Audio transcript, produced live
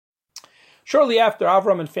Shortly after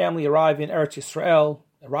Avram and family arrive in Eretz Yisrael,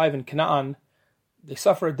 arrive in Canaan, they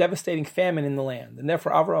suffer a devastating famine in the land, and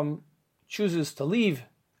therefore Avram chooses to leave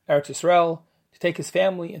Eretz Yisrael, to take his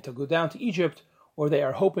family and to go down to Egypt, where they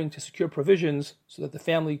are hoping to secure provisions so that the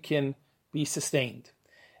family can be sustained.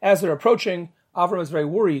 As they're approaching, Avram is very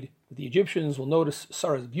worried that the Egyptians will notice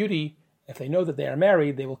Sarah's beauty. If they know that they are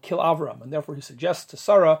married, they will kill Avram, and therefore he suggests to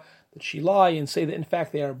Sarah that she lie and say that in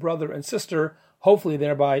fact they are brother and sister, hopefully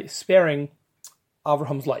thereby sparing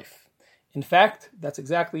Avraham's life. In fact, that's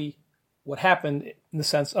exactly what happened, in the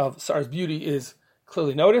sense of Sarah's beauty is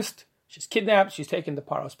clearly noticed. She's kidnapped, she's taken to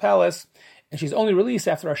Paro's palace, and she's only released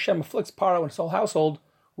after Hashem afflicts Paro and his whole household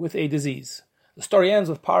with a disease. The story ends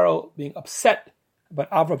with Paro being upset about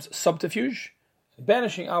Avram's subterfuge, and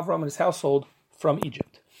banishing Avram and his household from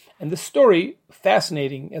Egypt. And this story,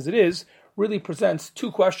 fascinating as it is, really presents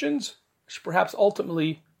two questions, which perhaps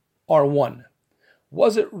ultimately are one.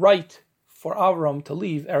 Was it right for Avram to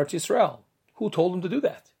leave Eretz Yisrael? Who told him to do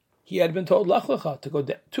that? He had been told, Lech Lecha, to go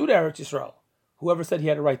to Eretz Yisrael. Whoever said he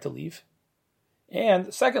had a right to leave?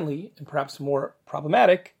 And secondly, and perhaps more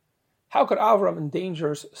problematic, how could Avram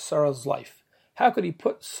endanger Sarah's life? How could he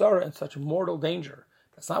put Sarah in such mortal danger?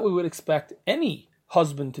 That's not what we would expect any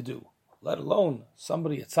husband to do, let alone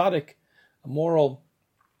somebody, a tzaddik, a moral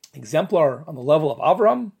exemplar on the level of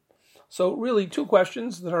Avram. So really two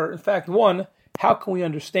questions that are, in fact, one, how can we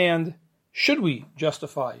understand, should we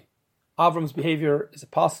justify Avram's behavior? Is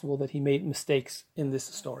it possible that he made mistakes in this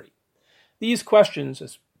story? These questions,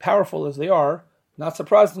 as powerful as they are, not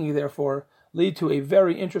surprisingly, therefore, lead to a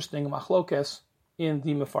very interesting machlokes in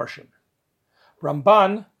the Mefarshim.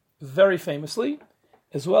 Ramban, very famously,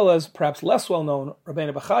 as well as perhaps less well-known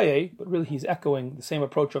Rabbeinu Bechaye, but really he's echoing the same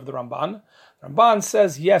approach of the Ramban. Ramban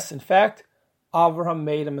says, yes, in fact, Avraham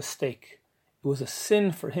made a mistake. It was a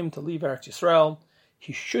sin for him to leave Eretz Yisrael.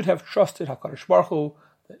 He should have trusted HaKadosh Baruch Hu,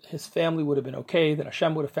 that his family would have been okay, that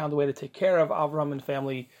Hashem would have found a way to take care of Avraham and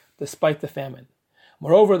family despite the famine.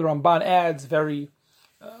 Moreover, the Ramban adds very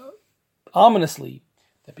ominously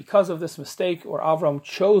that because of this mistake, or Avram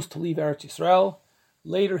chose to leave Eretz Yisrael,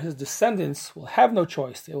 later his descendants will have no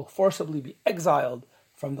choice. They will forcibly be exiled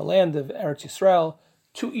from the land of Eretz Yisrael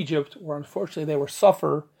to Egypt, where unfortunately they will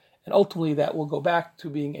suffer, and ultimately that will go back to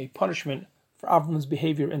being a punishment for Avram's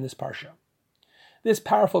behavior in this parsha. This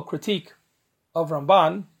powerful critique of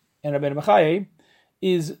Ramban and Rabbeinu Bechaye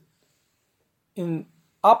is in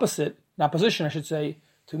opposition,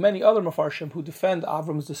 to many other Mefarshim who defend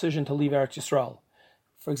Avram's decision to leave Eretz Yisrael.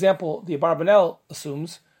 For example, the Abarbanel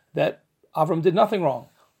assumes that Avram did nothing wrong.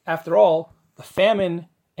 After all, the famine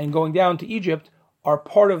and going down to Egypt are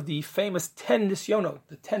part of the famous 10 nisyonot,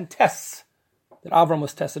 the 10 tests that Avram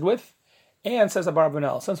was tested with. And, says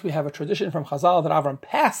Abarbanel, since we have a tradition from Chazal that Avram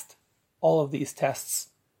passed all of these tests,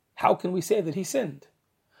 how can we say that he sinned?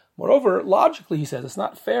 Moreover, logically, he says, it's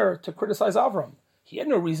not fair to criticize Avram. He had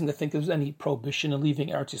no reason to think there was any prohibition in leaving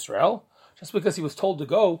Eretz Yisrael. Just because he was told to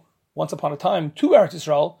go once upon a time to Eretz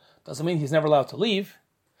Yisrael doesn't mean he's never allowed to leave.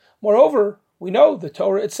 Moreover, we know the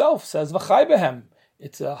Torah itself says, V'chai behem.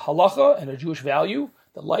 It's a halacha and a Jewish value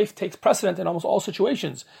that life takes precedent in almost all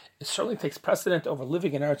situations. It certainly takes precedent over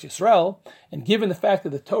living in Eretz Yisrael, and given the fact that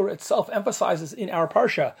the Torah itself emphasizes in our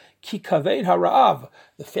parsha, Ki kaved hara'av,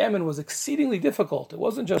 the famine was exceedingly difficult. It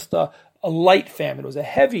wasn't just a light famine, it was a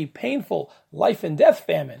heavy, painful, life and death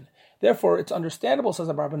famine. Therefore, it's understandable, says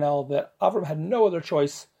Abarbanel, that Avram had no other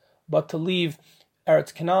choice but to leave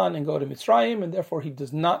Eretz Canaan and go to Mitzrayim, and therefore he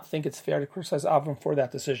does not think it's fair to criticize Avram for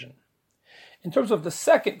that decision. In terms of the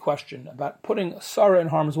second question about putting Sarah in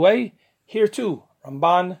harm's way, here too,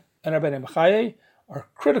 Ramban and Rabbeinu Bechaye are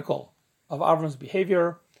critical of Avram's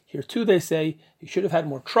behavior. Here too, they say he should have had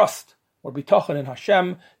more trust, more bitachon in Hashem,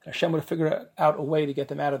 and Hashem would have figured out a way to get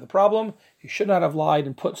them out of the problem. He should not have lied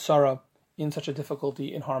and put Sarah in such a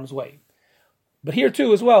difficulty in harm's way. But here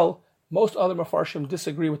too, as well, most other Mefarshim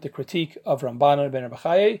disagree with the critique of Ramban and Rabbeinu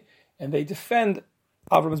Bechaye, and they defend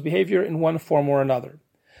Avram's behavior in one form or another.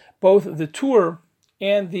 Both the Tur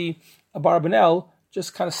and the Abarbanel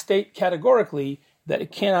just kind of state categorically that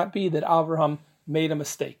it cannot be that Avraham made a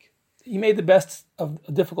mistake. He made the best of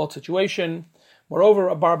a difficult situation. Moreover,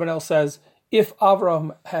 Abarbanel says, if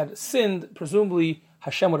Avraham had sinned, presumably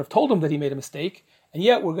Hashem would have told him that he made a mistake, and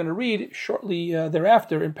yet we're going to read shortly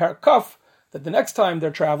thereafter in Parak Kaf that the next time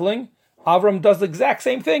they're traveling, Avram does the exact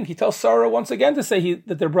same thing. He tells Sarah once again to say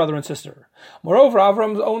that they're brother and sister. Moreover,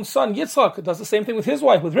 Avram's own son, Yitzchak, does the same thing with his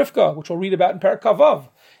wife, with Rivka, which we'll read about in Parak Kavav.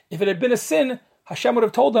 If it had been a sin, Hashem would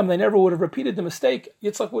have told them, they never would have repeated the mistake.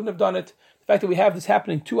 Yitzchak wouldn't have done it. The fact that we have this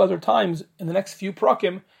happening 2 other times in the next few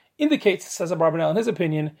prakim indicates, says Abarbanel in his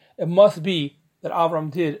opinion, it must be that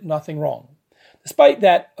Avram did nothing wrong. Despite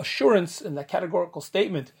that assurance and that categorical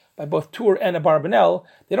statement by both Tur and Abarbanel,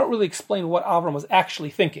 they don't really explain what Avram was actually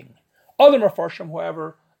thinking. Other Mefarshim,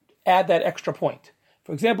 however, add that extra point.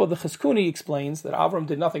 For example, the Chizkuni explains that Avram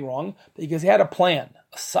did nothing wrong because he had a plan,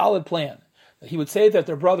 a solid plan. That he would say that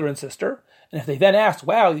they're brother and sister, and if they then asked,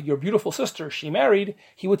 wow, your beautiful sister, she married,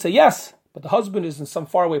 he would say yes, but the husband is in some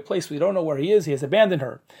faraway place, we don't know where he has abandoned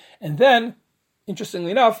her. And then,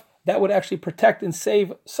 interestingly enough, that would actually protect and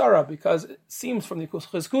save Sarah, because it seems from the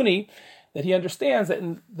Chizkuni that he understands that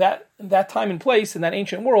in that time and place, in that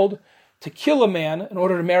ancient world, to kill a man in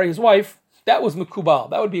order to marry his wife, that was mekubal,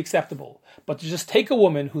 that would be acceptable. But to just take a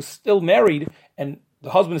woman who's still married and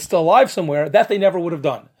the husband is still alive somewhere, that they never would have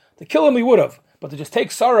done. To kill him, we would have. But to just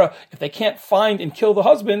take Sarah, if they can't find and kill the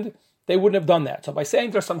husband, they wouldn't have done that. So by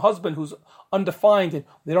saying there's some husband who's undefined and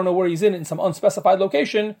they don't know where he's in some unspecified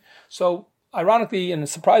location, so ironically and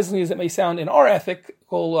surprisingly as it may sound in our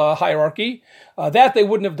ethical hierarchy, that they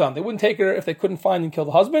wouldn't have done. They wouldn't take her if they couldn't find and kill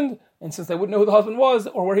the husband, and since they wouldn't know who the husband was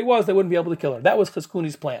or where he was, they wouldn't be able to kill her. That was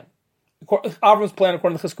Chizkuni's plan. Avram's plan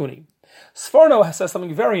according to Chizkuni. Sforno says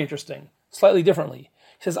something very interesting, slightly differently.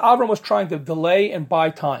 He says Avram was trying to delay and buy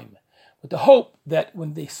time, with the hope that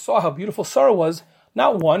when they saw how beautiful Sarah was,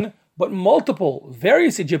 not one, but multiple,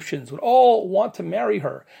 various Egyptians would all want to marry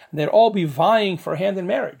her, and they'd all be vying for her hand in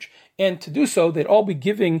marriage. And to do so, they'd all be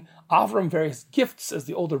giving Avram various gifts as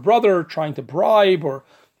the older brother, trying to bribe or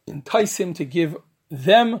entice him to give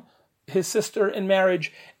them his sister in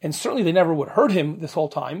marriage, and certainly they never would hurt him this whole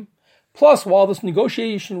time. Plus, while this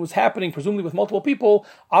negotiation was happening, presumably with multiple people,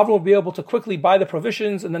 Avram would be able to quickly buy the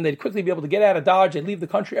provisions, and then they'd quickly be able to get out of Dodge, they'd leave the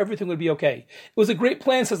country, everything would be okay. It was a great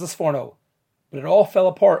plan, says the Sforno, but it all fell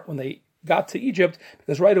apart when they got to Egypt,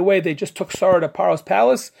 because right away they just took Sarah to Paro's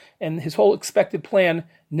palace, and his whole expected plan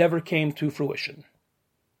never came to fruition.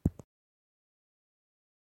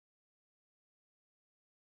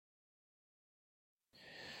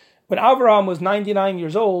 When Avraham was 99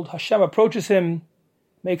 years old, Hashem approaches him,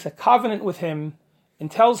 makes a covenant with him,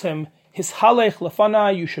 and tells him, Hishalech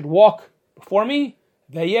lefanai, you should walk before me,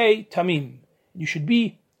 veyeh tamim, you should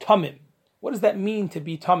be tamim. What does that mean to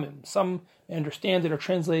be tamim? Some may understand it or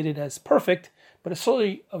translate it as perfect, but it's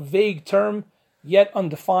solely a vague term, yet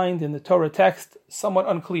undefined in the Torah text, somewhat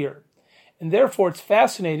unclear. And therefore it's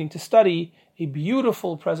fascinating to study a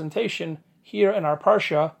beautiful presentation here in our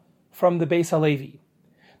Parsha from the Beis HaLevi.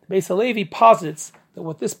 The Beis HaLevi posits that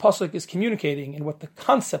what this pasuk is communicating and what the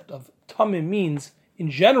concept of tamim means in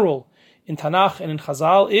general in Tanakh and in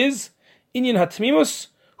Chazal is inyan hatmimus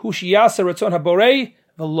hu sheyaseh ratzon haborei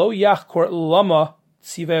v'lo yachkor lama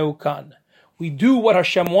tziveu kan. We do what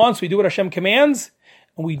Hashem wants, we do what Hashem commands,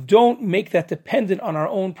 and we don't make that dependent on our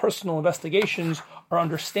own personal investigations, our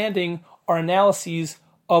understanding, our analyses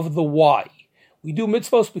of the why. We do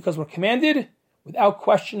mitzvos because we're commanded without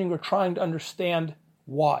questioning or trying to understand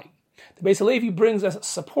why. The Beis HaLevi brings as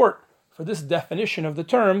support for this definition of the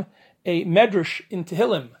term a medrash in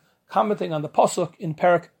Tehillim, commenting on the pasuk in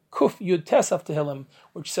Parak Kuf Yud Tesaf Tehillim,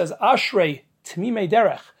 which says, Ashrei Tmimei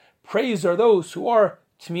Derech, praise are those who are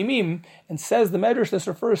Tmimim, and says the medrash this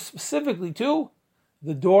refers specifically to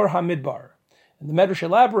the Dor HaMidbar. And the medrash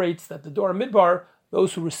elaborates that the Dor HaMidbar,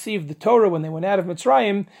 those who received the Torah when they went out of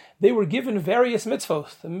Mitzrayim, they were given various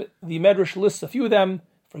mitzvot. The medrash lists a few of them.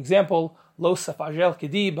 For example, Lo Safajel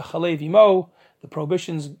Kedi B'Chalei Vimo, the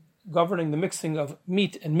prohibitions governing the mixing of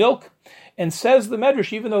meat and milk, and says the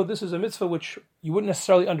medrash, even though this is a mitzvah which you wouldn't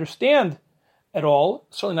necessarily understand at all,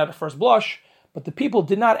 certainly not at first blush, but the people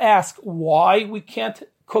did not ask why we can't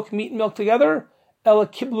cook meat and milk together. Ela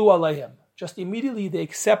kiblu aleihem. Just immediately they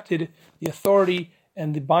accepted the authority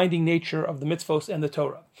and the binding nature of the mitzvos and the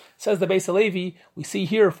Torah. Says the Beis HaLevi, we see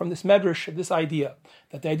here from this medrash this idea,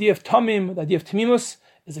 that the idea of tamim, the idea of tamimus,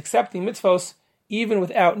 is accepting mitzvos even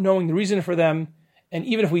without knowing the reason for them, and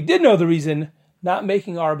even if we did know the reason, not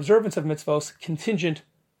making our observance of mitzvos contingent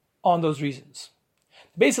on those reasons.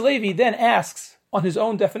 The Beis HaLevi then asks, on his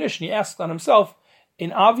own definition, he asks on himself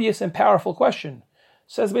an obvious and powerful question.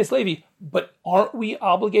 Says Beis HaLevi, but aren't we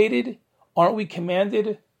obligated, aren't we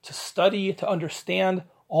commanded to study, to understand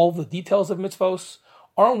all the details of mitzvos?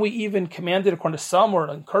 Aren't we even commanded, according to some, or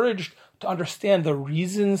encouraged to understand the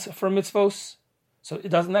reasons for mitzvos? So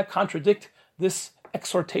doesn't that contradict this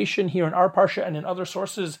exhortation here in our parsha and in other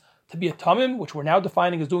sources to be a tamim, which we're now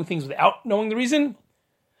defining as doing things without knowing the reason?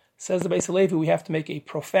 Says the Beis HaLevi, we have to make a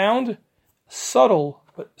profound, subtle,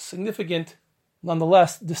 but significant,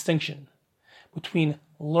 nonetheless, distinction between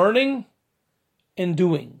learning and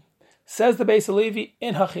doing. Says the Beis HaLevi,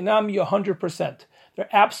 in hachinami 100%. There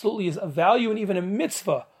absolutely is a value and even a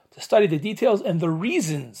mitzvah to study the details and the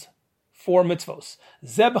reasons for mitzvos.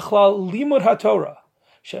 Ze b'chlal limud haTorah,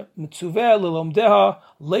 she mitzuveh lilomdeha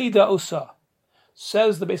leida osa.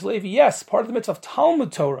 Says the Beis Levi, yes, part of the mitzvah of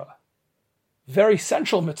Talmud Torah, very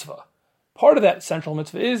central mitzvah. Part of that central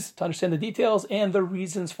mitzvah is to understand the details and the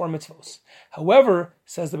reasons for mitzvos. However,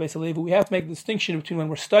 says the Beis Levi, we have to make the distinction between when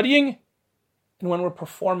we're studying and when we're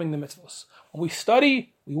performing the mitzvos. When we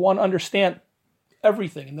study, we want to understand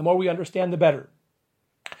everything, and the more we understand, the better.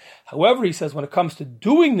 However, he says when it comes to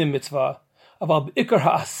doing the mitzvah, aval b'ikar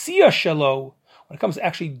ha'asiyah shelo, when it comes to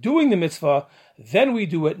actually doing the mitzvah, then we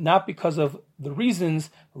do it not because of the reasons,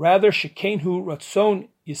 rather shekenhu ratzon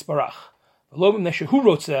yisbarach. When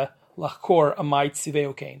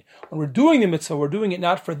we're doing the mitzvah, we're doing it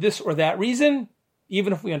not for this or that reason,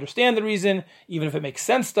 even if we understand the reason, even if it makes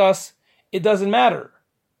sense to us, it doesn't matter.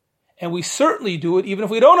 And we certainly do it even if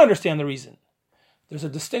we don't understand the reason. There's a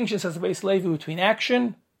distinction, says the Beis Levi, between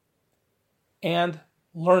action and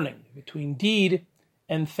learning, between deed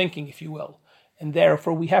and thinking, if you will. And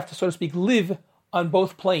therefore we have to, so to speak, live on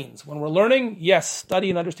both planes. When we're learning, yes, study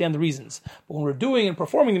and understand the reasons. But when we're doing and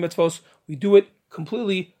performing the mitzvos, we do it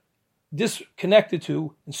completely disconnected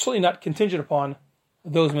to, and certainly not contingent upon,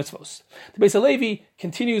 those mitzvos. The Beis Levi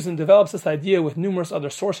continues and develops this idea with numerous other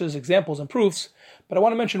sources, examples, and proofs, but I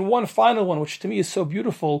want to mention one final one, which to me is so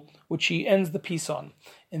beautiful, which he ends the piece on.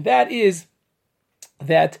 And that is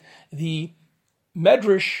that the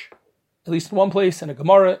Medrash, at least in one place, in a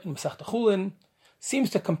Gemara, in Masechta Chulin, seems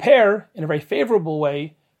to compare, in a very favorable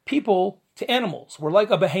way, people to animals. We're like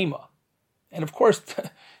a behemoth. And of course,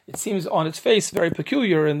 it seems on its face very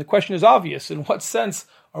peculiar, and the question is obvious. In what sense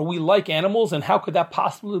are we like animals, and how could that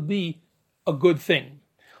possibly be a good thing?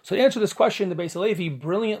 So to answer this question, the Beis Levi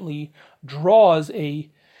brilliantly draws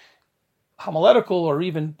a homiletical or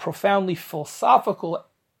even profoundly philosophical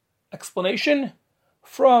explanation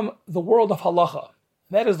from the world of halacha.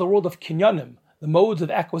 And that is the world of kinyanim, the modes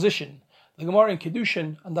of acquisition. The Gemara in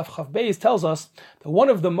Kedushin on Daf Chav Beis tells us that one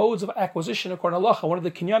of the modes of acquisition according to halacha, one of the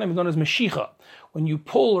kinyanim, is known as meshicha. When you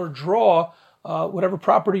pull or draw whatever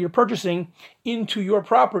property you're purchasing into your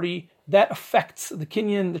property, that affects the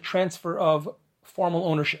kinyan, the transfer of formal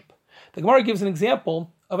ownership. The Gemara gives an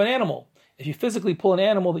example of an animal. If you physically pull an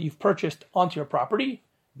animal that you've purchased onto your property,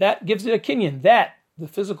 that gives it a kinyan. That, the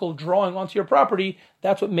physical drawing onto your property,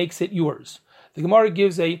 that's what makes it yours. The Gemara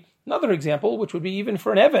gives another example, which would be even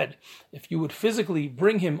for an Eved. If you would physically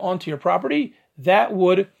bring him onto your property, that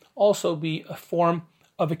would also be a form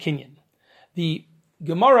of a kinyan. The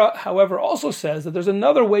Gemara, however, also says that there's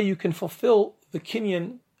another way you can fulfill the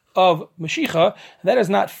kinyan of Mashiach, and that is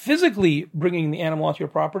not physically bringing the animal onto your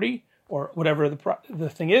property, or whatever the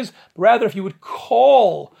thing is, but rather if you would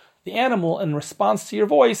call the animal in response to your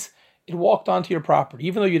voice, it walked onto your property,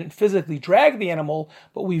 even though you didn't physically drag the animal,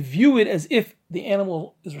 but we view it as if the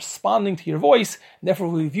animal is responding to your voice, and therefore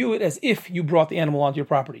we view it as if you brought the animal onto your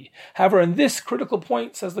property. However, in this critical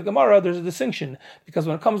point, says the Gemara, there's a distinction, because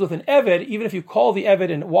when it comes with an Eved, even if you call the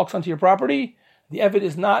Eved and it walks onto your property, the Eved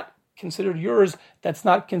is not considered yours, that's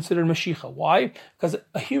not considered Mashiach. Why? Because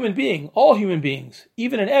a human being, all human beings,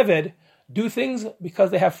 even an Eved, do things because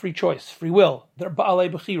they have free choice, free will. They're ba'alei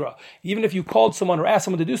bechira. Even if you called someone or asked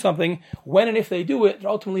someone to do something, when and if they do it, they're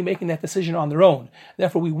ultimately making that decision on their own.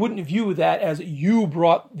 Therefore, we wouldn't view that as you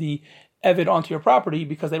brought the Eved onto your property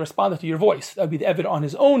because they responded to your voice. That would be the Eved on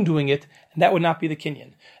his own doing it, and that would not be the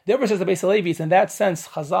kinyan. Therefore, says the Beis Levi, in that sense,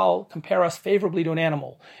 Chazal compare us favorably to an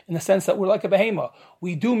animal, in the sense that we're like a behemoth.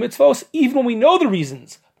 We do mitzvos even when we know the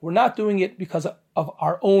reasons. We're not doing it because of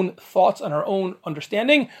our own thoughts and our own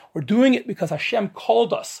understanding. We're doing it because Hashem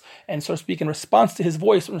called us. And so to speak, in response to his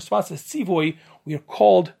voice, in response to his tzivoy, we are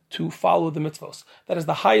called to follow the mitzvos. That is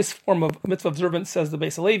the highest form of mitzvah observance, says the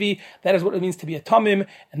Beis Levi. That is what it means to be a tamim.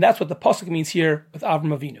 And that's what the pasuk means here with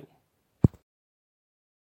Avram Avinu.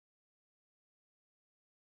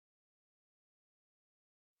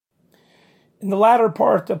 In the latter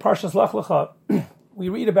part of Parshas Lech Lecha, we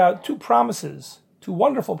read about two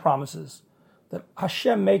wonderful promises that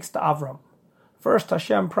Hashem makes to Avram. First,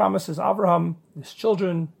 Hashem promises Avraham, his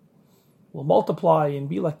children will multiply and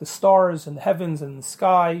be like the stars in the heavens and in the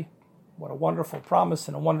sky. What a wonderful promise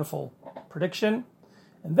and a wonderful prediction.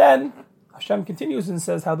 And then Hashem continues and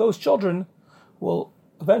says how those children will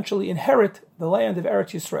eventually inherit the land of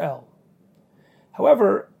Eretz Yisrael.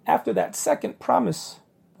 However, after that second promise,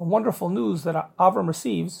 the wonderful news that Avram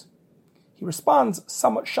receives, he responds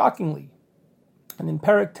somewhat shockingly. And in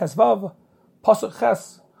Perek Tezvav, Pasuk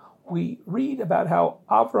Ches, we read about how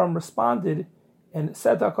Avram responded and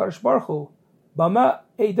said to HaKadosh Baruch Hu, Bama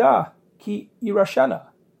Eda ki irashana.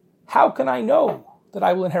 How can I know that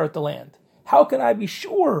I will inherit the land? How can I be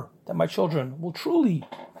sure that my children will truly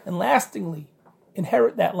and lastingly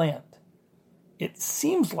inherit that land. It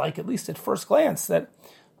seems like, at least at first glance, that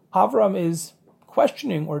Avram is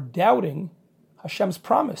questioning or doubting Hashem's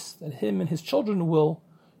promise that him and his children will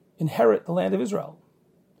inherit the land of Israel.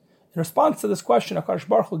 In response to this question, HaKadosh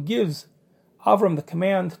Baruch Hu gives Avram the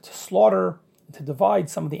command to slaughter and to divide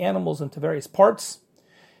some of the animals into various parts.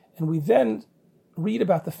 And we then read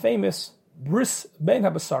about the famous Bris Ben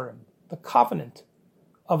HaBasarim, the covenant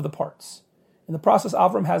of the parts. In the process,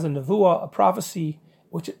 Avram has a nevuah, a prophecy,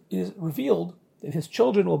 which is revealed that his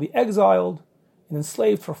children will be exiled and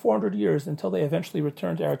enslaved for 400 years until they eventually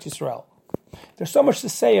return to Eretz Yisrael. There's so much to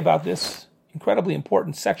say about this incredibly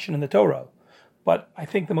important section in the Torah, but I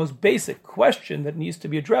think the most basic question that needs to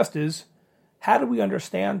be addressed is, how do we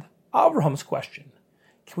understand Avraham's question?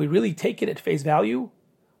 Can we really take it at face value?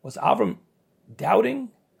 Was Avram doubting?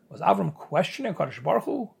 Was Avram questioning Kadosh Baruch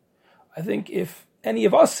Hu? I think if any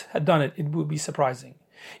of us had done it, it would be surprising.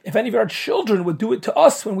 If any of our children would do it to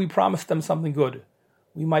us when we promised them something good,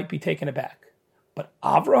 we might be taken aback. But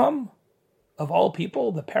Avraham, of all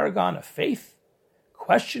people, the paragon of faith,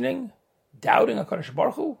 questioning, doubting HaKadosh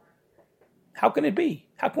Baruch Hu, how can it be?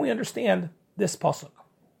 How can we understand this pasuk?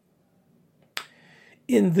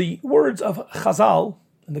 In the words of Chazal,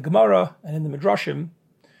 in the Gemara and in the Midrashim,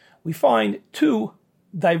 we find two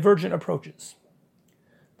divergent approaches.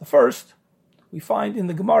 The first we find in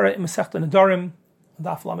the Gemara in Masechta Nedarim,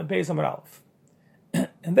 Daf Lamed Beis Amud Aleph.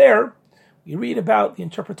 And there we read about the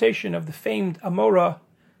interpretation of the famed Amora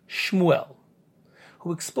Shmuel,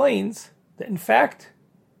 who explains that in fact,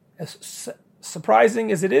 as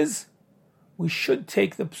surprising as it is, we should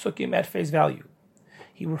take the psukim at face value.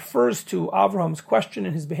 He refers to Avraham's question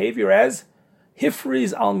and his behavior as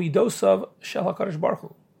Hifriz al midosav shel HaKadosh Baruch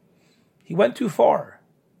Hu. He went too far.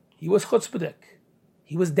 He was chutzpahdik.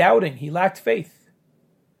 He was doubting. He lacked faith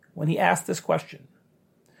when he asked this question.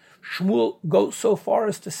 Shmuel goes so far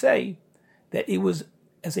as to say that it was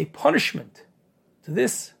as a punishment to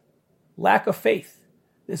this lack of faith,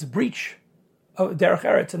 this breach of Derech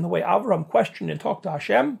Eretz and the way Avram questioned and talked to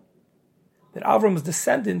Hashem, that Avram's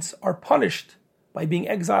descendants are punished by being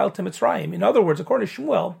exiled to Mitzrayim. In other words, according to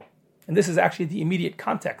Shmuel, and this is actually the immediate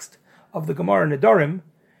context of the Gemara Nedarim,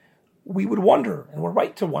 we would wonder, and we're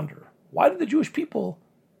right to wonder, why did the Jewish people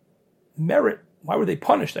why were they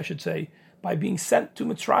punished, I should say, by being sent to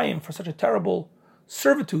Mitzrayim for such a terrible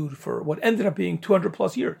servitude for what ended up being 200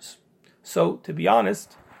 plus years? So, to be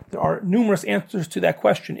honest, there are numerous answers to that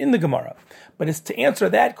question in the Gemara. But it's to answer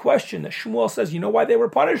that question that Shmuel says, you know why they were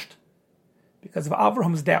punished? Because of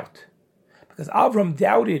Avraham's doubt. Because Avram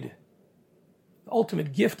doubted the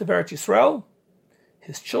ultimate gift of Eretz Yisrael,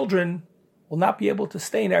 his children will not be able to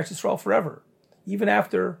stay in Eretz Yisrael forever. Even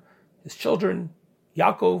after his children,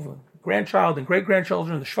 Yaakov, grandchild and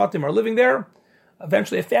great-grandchildren, the Shvatim are living there,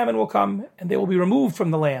 eventually a famine will come and they will be removed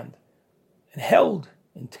from the land and held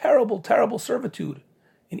in terrible, terrible servitude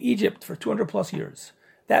in Egypt for 200 plus years.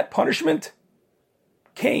 That punishment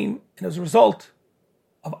came as a result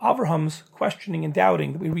of Avraham's questioning and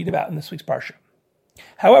doubting that we read about in this week's Parsha.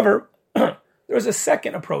 However, there is a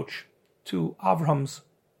second approach to Avraham's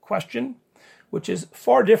question, which is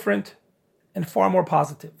far different and far more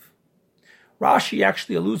positive. Rashi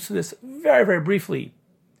actually alludes to this very, very briefly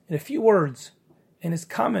in a few words in his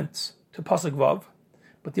comments to Pasuk Vav,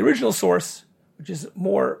 but the original source, which is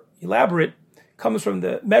more elaborate, comes from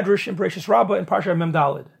the Medrash in Bereshis Rabbah in Parsha Mem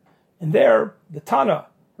Daled. And there, the Tana,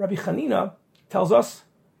 Rabbi Chanina, tells us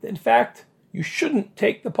that in fact, you shouldn't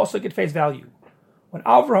take the Pasuk at face value. When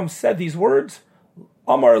Avraham said these words,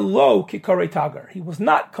 Amar lo kikarei tagar, he was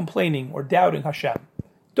not complaining or doubting Hashem.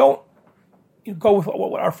 Don't go with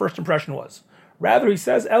what our first impression was. Rather, he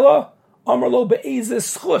says, Ella Amar lo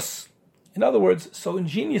be'ezes schus. In other words, so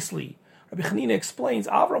ingeniously, Rabbi Chanina explains,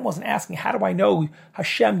 Avram wasn't asking, how do I know,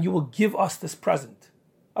 Hashem, you will give us this present?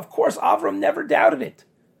 Of course, Avram never doubted it.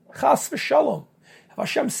 Chas v'shalom. If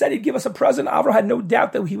Hashem said he'd give us a present, Avram had no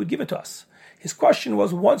doubt that he would give it to us. His question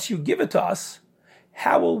was, once you give it to us,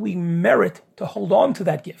 how will we merit to hold on to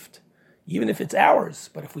that gift? Even if it's ours,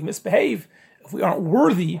 but if we misbehave, if we aren't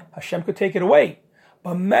worthy, Hashem could take it away.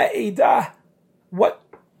 But me'edah, what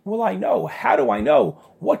will I know? How do I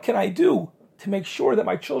know? What can I do to make sure that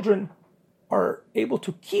my children are able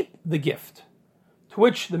to keep the gift? To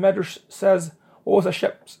which the Medrash says, what was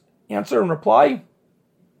Hashem's answer and reply?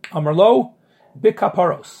 Amar lo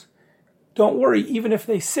bikaparos. Don't worry, even if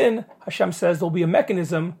they sin, Hashem says there'll be a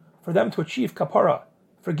mechanism for them to achieve kapara,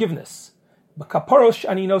 forgiveness. Bikaparos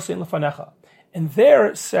sh'ani nosein lefanecha. And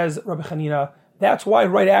there, says Rabbi Chanina, that's why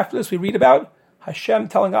right after this we read about Hashem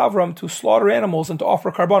telling Avram to slaughter animals and to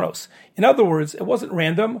offer karbanos. In other words, it wasn't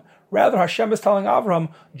random. Rather, Hashem is telling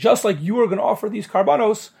Avram, just like you are going to offer these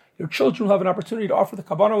karbanos, your children will have an opportunity to offer the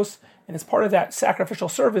karbanos, and as part of that sacrificial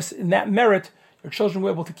service, in that merit, your children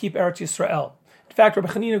will be able to keep Eretz Yisrael. In fact, Rabbi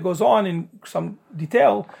Chanina goes on in some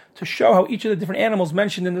detail to show how each of the different animals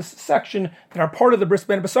mentioned in this section that are part of the Bris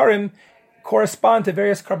Ben Basarim correspond to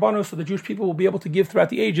various karbanos so the Jewish people will be able to give throughout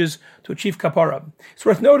the ages to achieve kapara. It's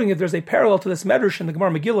worth noting that there's a parallel to this medrash in the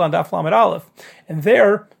Gemara Megillah on Daf Lamed Aleph, and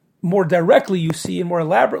there, more directly you see, and more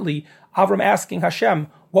elaborately, Avram asking Hashem,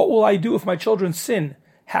 what will I do if my children sin?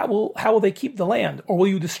 How will they keep the land? Or will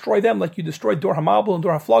you destroy them like you destroyed Dor HaMabul and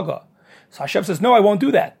Dor HaFlaga? So Hashem says, no, I won't do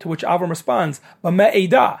that. To which Avram responds,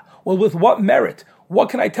 B'me'edah. Well, with what merit? What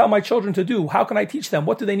can I tell my children to do? How can I teach them?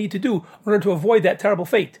 What do they need to do in order to avoid that terrible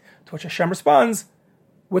fate? To which Hashem responds,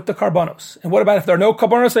 with the karbanos. And what about if there are no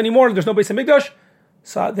karbanos anymore and there's no Beis HaMikdash?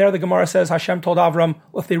 So there the Gemara says, Hashem told Avram,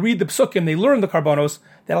 well, if they read the psukim, they learn the karbanos,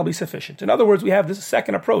 that'll be sufficient. In other words, we have this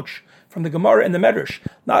second approach from the Gemara and the Medrash.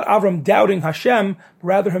 Not Avram doubting Hashem, but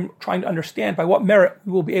rather him trying to understand by what merit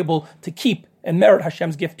we will be able to keep and merit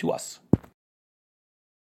Hashem's gift to us.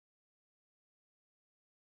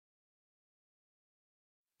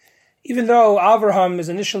 Even though Avraham is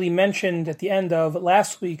initially mentioned at the end of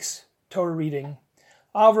last week's Torah reading,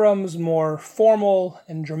 Avram's more formal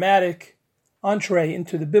and dramatic entree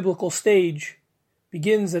into the biblical stage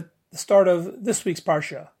begins at the start of this week's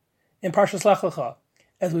Parsha, in Parshas Lech Lecha,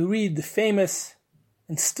 as we read the famous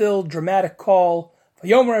and still dramatic call,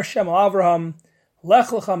 Vayomer Hashem al Avraham, Lech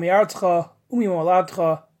Lecha mi'artzcha, umi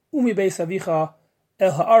moladcha, umi beis avicha,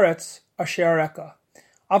 el haaretz asher areka.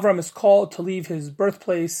 Avram is called to leave his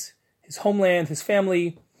birthplace, his homeland, his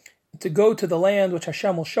family, to go to the land which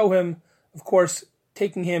Hashem will show him, of course,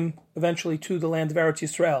 taking him eventually to the land of Eretz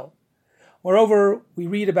Yisrael. Moreover, we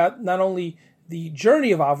read about not only the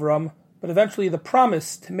journey of Avram, but eventually the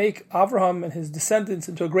promise to make Avraham and his descendants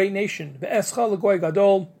into a great nation. Ve'escha l'goy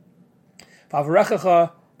gadol,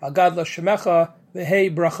 v'avarechecha, v'agadla shemecha,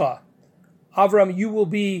 v'hei bracha. Avram, you will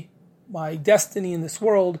be my destiny in this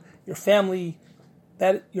world, your family,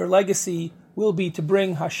 that your legacy will be to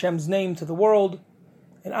bring Hashem's name to the world,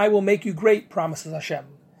 and I will make you great, promises Hashem.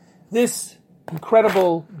 This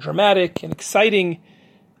incredible, dramatic, and exciting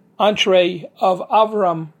entree of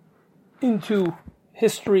Avram into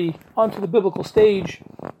history, onto the biblical stage,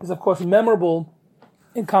 is of course memorable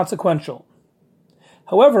and consequential.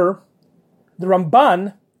 However, the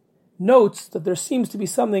Ramban notes that there seems to be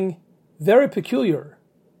something very peculiar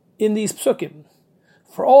in these psukim.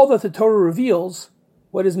 For all that the Torah reveals,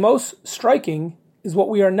 what is most striking is what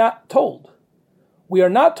we are not told. We are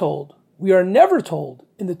not told, we are never told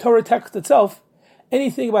in the Torah text itself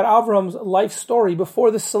anything about Avram's life story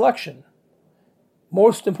before this selection.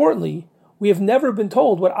 Most importantly, we have never been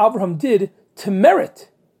told what Avraham did to merit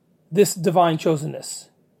this divine chosenness.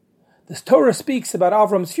 This Torah speaks about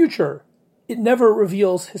Avram's future. It never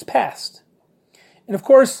reveals his past. And of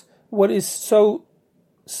course, what is so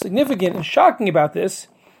significant and shocking about this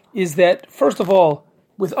is that, first of all,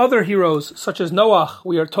 with other heroes such as Noach,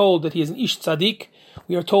 we are told that he is an Ish Tzaddik.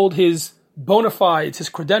 We are told his bona fides, his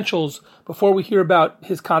credentials, before we hear about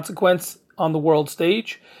his consequence on the world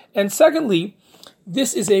stage. And secondly,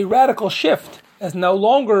 this is a radical shift, as no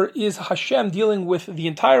longer is Hashem dealing with the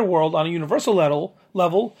entire world on a universal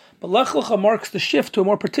level, but Lech Lecha marks the shift to a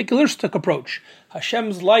more particularistic approach.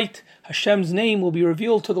 Hashem's light, Hashem's name will be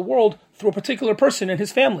revealed to the world through a particular person and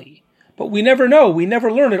his family. But we never know, we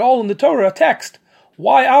never learn it all in the Torah text.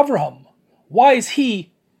 Why Avraham? Why is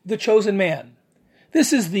he the chosen man?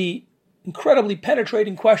 This is the incredibly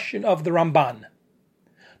penetrating question of the Ramban.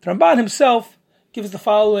 The Ramban himself gives the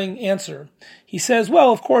following answer. He says,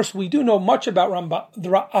 well, of course, we do know much about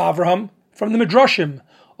Avraham from the Midrashim,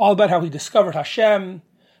 all about how he discovered Hashem,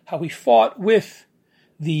 how he fought with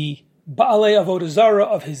the Baalei Avodah Zarah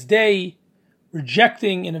of his day,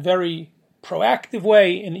 rejecting in a very proactive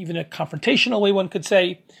way, and even a confrontational way, one could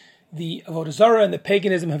say, the Avodah Zarah and the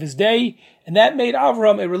paganism of his day, and that made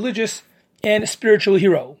Avraham a religious and spiritual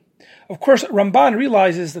hero. Of course, Ramban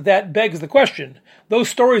realizes that begs the question. Those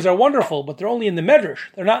stories are wonderful, but they're only in the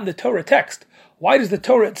Medrash. They're not in the Torah text. Why does the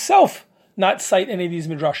Torah itself not cite any of these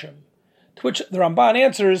Midrashim? To which the Ramban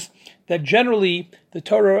answers that generally the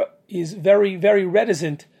Torah is very, very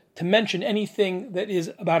reticent to mention anything that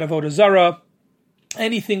is about Avodah Zarah,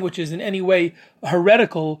 anything which is in any way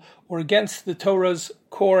heretical or against the Torah's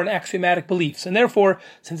core and axiomatic beliefs. And therefore,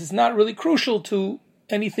 since it's not really crucial to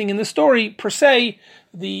anything in the story per se,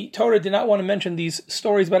 the Torah did not want to mention these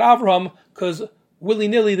stories about Avraham because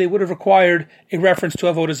willy-nilly they would have required a reference to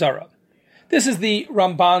Avodah Zarah. This is the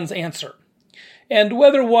Ramban's answer. And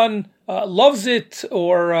whether one loves it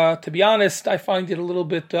or, to be honest, I find it a little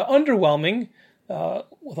bit underwhelming,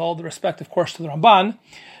 with all the respect, of course, to the Ramban,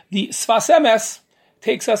 the Sfas Emes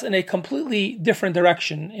takes us in a completely different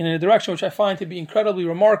direction, in a direction which I find to be incredibly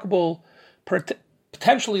remarkable,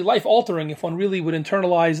 potentially life-altering if one really would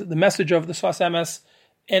internalize the message of the Sfas Emes,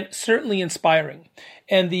 and certainly inspiring.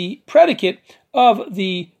 And the predicate of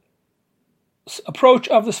the approach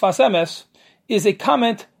of the Sfas Emes is a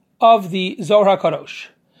comment of the Zohar HaKadosh.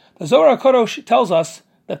 The Zohar HaKadosh tells us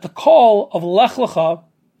that the call of Lech Lecha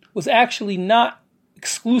was actually not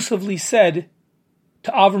exclusively said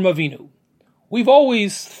to Avram Avinu. We've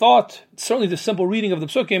always thought, certainly the simple reading of the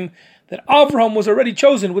Psukim, that Avram was already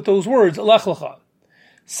chosen with those words, Lech Lecha.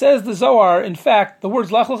 Says the Zohar, in fact, the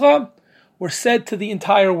words Lech Lecha were said to the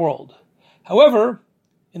entire world. However,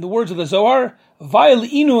 in the words of the Zohar, Vayel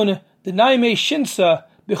inun denaime shinsa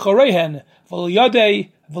b'chorehen v'lo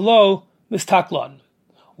yadei v'lo mistaklon.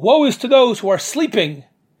 Woe is to those who are sleeping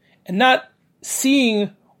and not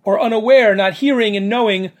seeing or unaware, not hearing and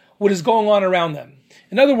knowing what is going on around them.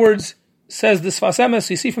 In other words, says the Sfas Emes,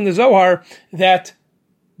 you see from the Zohar that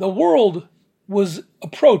the world was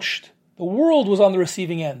approached. The world was on the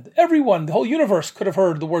receiving end. Everyone, the whole universe could have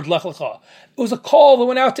heard the word Lech Lecha. It was a call that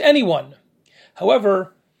went out to anyone.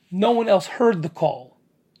 However, no one else heard the call.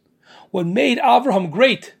 What made Avraham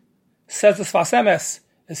great, says the Sfas Emes,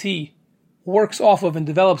 as he works off of and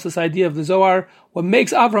develops this idea of the Zohar, what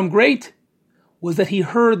makes Avraham great was that he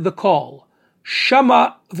heard the call.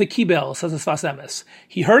 Shama v'kibel, says the Sfas Emes.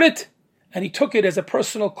 He heard it, and he took it as a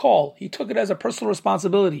personal call. He took it as a personal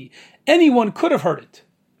responsibility. Anyone could have heard it,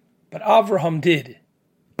 but Avraham did,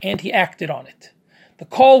 and he acted on it. The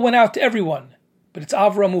call went out to everyone, but it's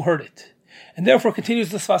Avraham who heard it. And therefore continues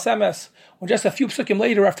the Sfas Emes, when just a few psukim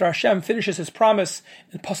later, after Hashem finishes his promise,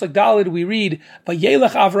 in Pasuk Daled we read,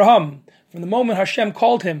 Vayelech Avraham, from the moment Hashem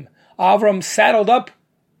called him, Avraham saddled up,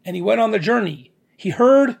 and he went on the journey. He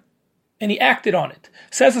heard, and he acted on it.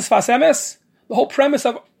 Says the Sfas Emes, the whole premise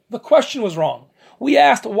of the question was wrong. We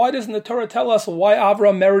asked, why doesn't the Torah tell us why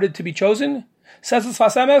Avraham merited to be chosen? Says the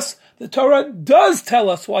Sfas Emes, the Torah does tell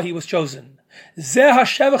us why he was chosen. Zeh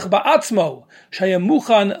hashevach ba'atzmo,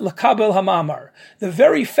 shayamuchan lakabel hamamar. The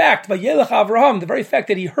very fact, vayelech Avraham, the very fact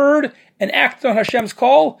that he heard and acted on Hashem's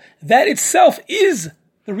call, that itself is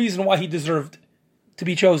the reason why he deserved to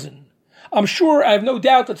be chosen. I'm sure, I have no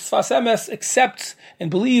doubt that Sfas Emes accepts and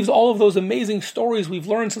believes all of those amazing stories we've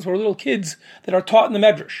learned since we were little kids that are taught in the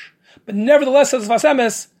Medrash. But nevertheless, says Sfas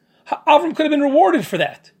Emes, Avram could have been rewarded for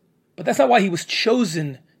that. But that's not why he was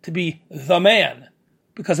chosen to be the man,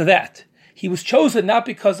 because of that. He was chosen not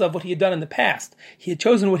because of what he had done in the past. He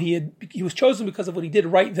was chosen because of what he did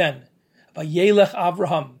right then. Vayelech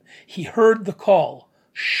Avraham. He heard the call,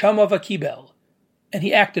 Shama v'kibel, and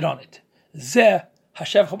he acted on it. Zeh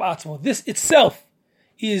Hashem Chabatzmo. This itself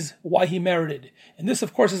is why he merited. And this,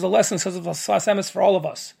 of course, is a lesson, says the Sfas Emes, for all of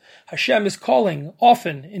us. Hashem is calling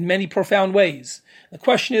often in many profound ways. The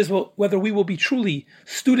question is whether we will be truly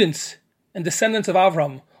students and descendants of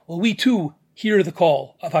Avram. Will we too hear the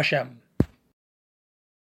call of Hashem?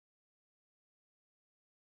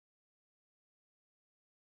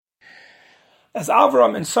 As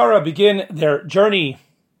Avram and Sarah begin their journey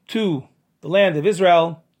to the land of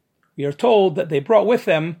Israel, we are told that they brought with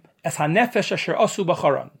them as hanefesh asher asu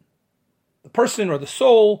b'Charan, the person or the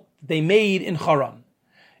soul they made in Charan.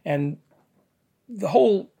 And the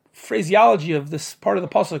whole phraseology of this part of the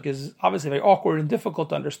pasuk is obviously very awkward and difficult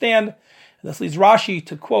to understand. And this leads Rashi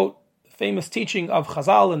to quote the famous teaching of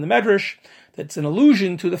Chazal in the Medrash, that's an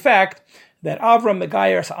allusion to the fact that Avram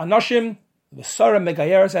megayers anashim, the Sarah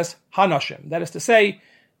megayers as hanashim. That is to say,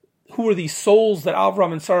 who were these souls that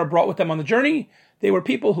Avram and Sarah brought with them on the journey? They were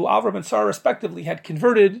people who Avram and Sarah respectively had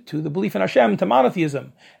converted to the belief in Hashem, to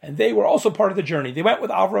monotheism. And they were also part of the journey. They went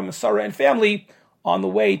with Avram and Sarah and family on the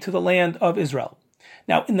way to the land of Israel.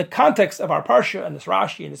 Now, in the context of our Parsha and this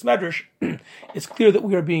Rashi and this Medrash, it's clear that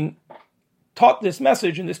we are being taught this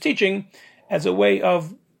message and this teaching as a way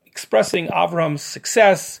of expressing Avram's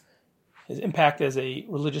success, his impact as a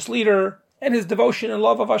religious leader, and his devotion and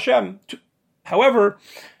love of Hashem. However,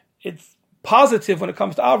 it's positive when it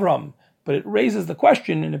comes to Avram, but it raises the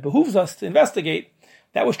question, and it behooves us to investigate.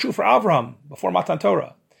 That was true for Avraham before Matan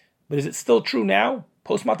Torah. But is it still true now,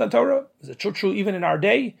 post Matan Torah? Is it still true even in our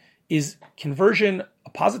day? Is conversion a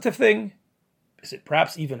positive thing? Is it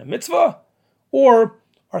perhaps even a mitzvah? Or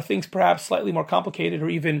are things perhaps slightly more complicated or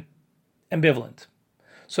even ambivalent?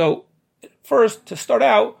 So first, to start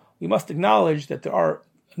out, we must acknowledge that there are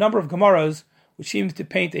a number of Gemaras which seem to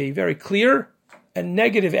paint a very clear and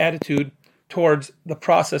negative attitude towards the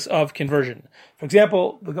process of conversion. For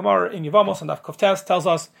example, the Gemara in Yevamos and Daf Koftes tells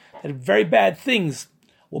us that very bad things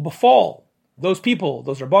will befall those people,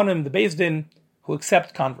 those Rabbanim, the Beis Din, who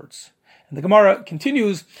accept converts. And the Gemara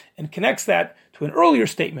continues and connects that to an earlier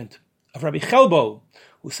statement of Rabbi Chelbo,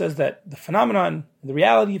 who says that the phenomenon, the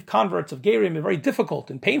reality of converts, of Gerim, is very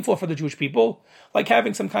difficult and painful for the Jewish people, like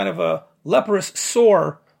having some kind of a leprous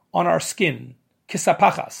sore on our skin,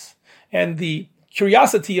 kisapachas. And the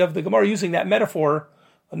curiosity of the Gemara using that metaphor,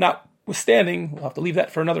 notwithstanding, we'll have to leave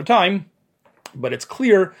that for another time, but it's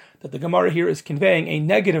clear that the Gemara here is conveying a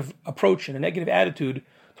negative approach and a negative attitude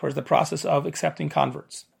towards the process of accepting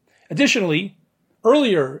converts. Additionally,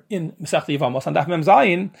 earlier in Masechta Yevamos on Daf Mem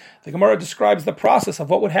Zayin, the Gemara describes the process of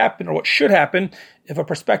what would happen or what should happen if a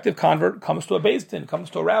prospective convert comes to a Beis Din, comes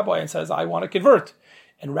to a rabbi and says, I want to convert.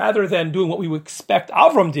 And rather than doing what we would expect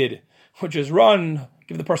Avram did, which is run,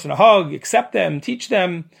 give the person a hug, accept them, teach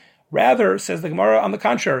them, rather, says the Gemara, on the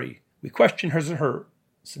contrary, we question her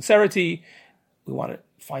sincerity, we want to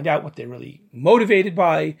find out what they're really motivated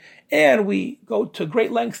by, and we go to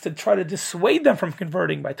great lengths to try to dissuade them from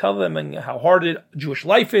converting by telling them how hard Jewish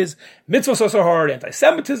life is, mitzvahs are so hard,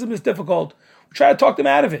 anti-Semitism is difficult. We try to talk them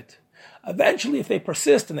out of it. Eventually, if they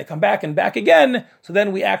persist and they come back and back again, so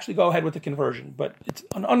then we actually go ahead with the conversion. But it's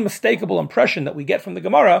an unmistakable impression that we get from the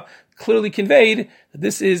Gemara, clearly conveyed that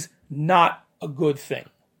this is not a good thing.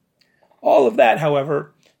 All of that,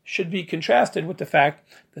 however, should be contrasted with the fact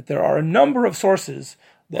that there are a number of sources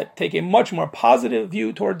that take a much more positive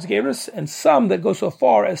view towards Gerus, and some that go so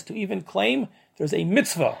far as to even claim there's a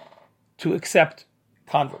mitzvah to accept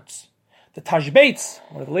converts. The Tashbeitz,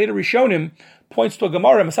 one of the later Rishonim, points to a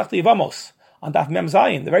Gemara, Masechta Yevamos, on Daf Mem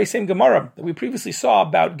Zayin, the very same Gemara that we previously saw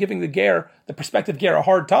about giving the prospective ger, a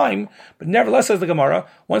hard time, but nevertheless, says the Gemara,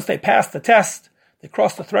 once they pass the test, they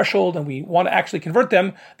cross the threshold, and we want to actually convert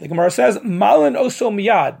them, the Gemara says, Malin Oso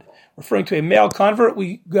Miyad, referring to a male convert,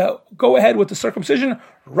 we go ahead with the circumcision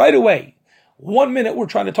right away. 1 minute we're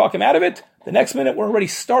trying to talk him out of it, the next minute we're already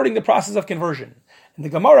starting the process of conversion. And the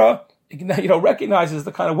Gemara, recognizes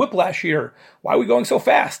the kind of whiplash here. Why are we going so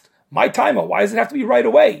fast? My timer, why does it have to be right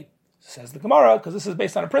away? Says the Gemara, because this is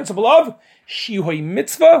based on a principle of Shihui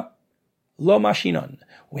mitzvah lo mashinon.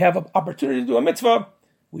 We have an opportunity to do a mitzvah,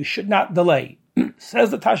 we should not delay.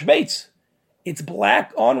 Says the Tashbeitz, it's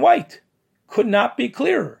black on white. Could not be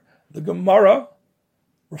clearer. The Gemara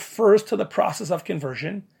refers to the process of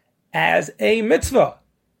conversion as a mitzvah.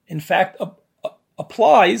 In fact,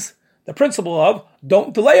 applies the principle of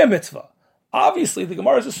don't delay a mitzvah. Obviously, the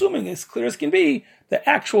Gemara is assuming, as clear as can be, the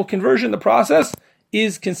actual conversion, the process,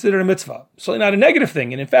 is considered a mitzvah. So not a negative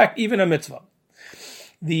thing, and in fact, even a mitzvah.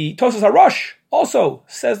 The Tosas HaRosh also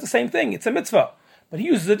says the same thing. It's a mitzvah. But he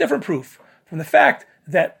uses a different proof from the fact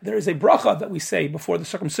that there is a bracha that we say before the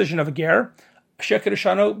circumcision of a ger,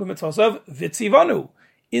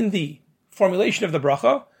 in the formulation of the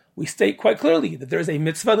bracha, we state quite clearly that there is a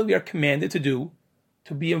mitzvah that we are commanded to do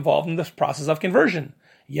to be involved in the process of conversion.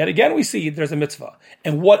 Yet again, we see there's a mitzvah.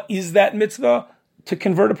 And what is that mitzvah to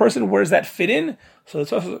convert a person? Where does that fit in? So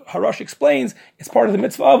the Harash explains it's part of the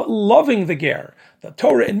mitzvah of loving the ger. The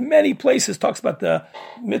Torah in many places talks about the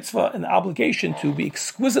mitzvah and the obligation to be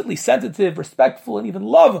exquisitely sensitive, respectful, and even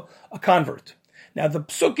love a convert. Now, the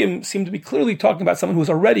psukim seem to be clearly talking about someone who is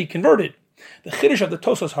already converted. The chiddush of the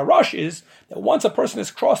Tosas Harash is that once a person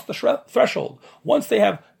has crossed the threshold, once they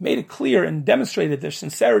have made it clear and demonstrated their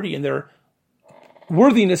sincerity and their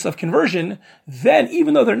worthiness of conversion, then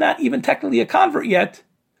even though they're not even technically a convert yet,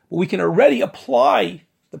 we can already apply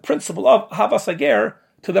the principle of Havas Hager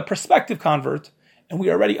to the prospective convert, and we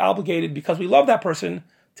are already obligated, because we love that person,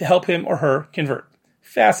 to help him or her convert.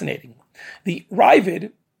 Fascinating. The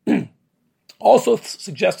Ravid also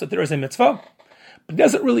suggests that there is a mitzvah, but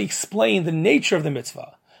doesn't really explain the nature of the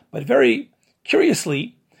mitzvah. But very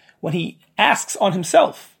curiously, when he asks on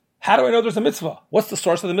himself, how do I know there's a mitzvah? What's the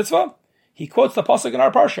source of the mitzvah? He quotes the pasuk in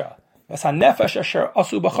our parsha.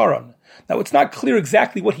 Now, it's not clear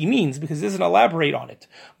exactly what he means because he doesn't elaborate on it.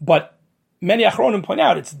 But many achronim point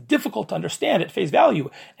out it's difficult to understand at face value.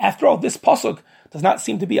 After all, this pasuk does not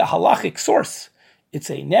seem to be a halachic source.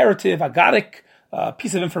 It's a narrative, agadic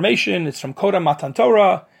piece of information. It's from Koda Matan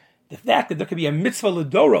Torah. The fact that there could be a mitzvah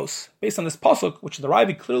ledoros based on this pasuk, which the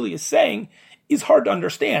Ravid clearly is saying, is hard to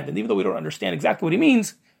understand. And even though we don't understand exactly what he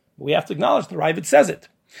means, we have to acknowledge the Ravid says it.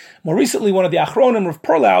 More recently, one of the achronim, Rav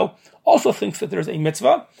Perlau, also thinks that there's a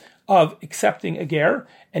mitzvah of accepting a ger,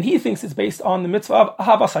 and he thinks it's based on the mitzvah of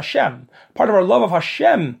Ahavas Hashem. Part of our love of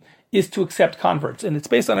Hashem is to accept converts, and it's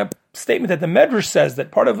based on a statement that the Medrash says that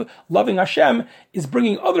part of loving Hashem is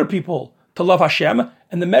bringing other people to love Hashem,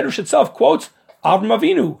 and the Medrash itself quotes Avram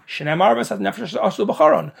Avinu, Shenemar V'Sat Nefesh Asu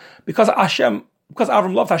B'Charon, because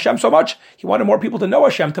Avram loved Hashem so much, he wanted more people to know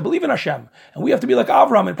Hashem, to believe in Hashem. And we have to be like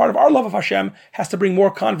Avram, and part of our love of Hashem has to bring more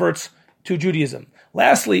converts to Judaism.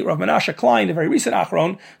 Lastly, Rav Menashe Klein, a very recent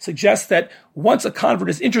Achron, suggests that once a convert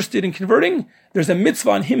is interested in converting, there's a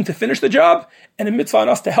mitzvah on him to finish the job, and a mitzvah on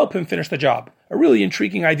us to help him finish the job. A really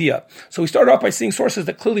intriguing idea. So we started off by seeing sources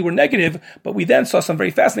that clearly were negative, but we then saw some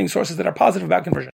very fascinating sources that are positive about conversion.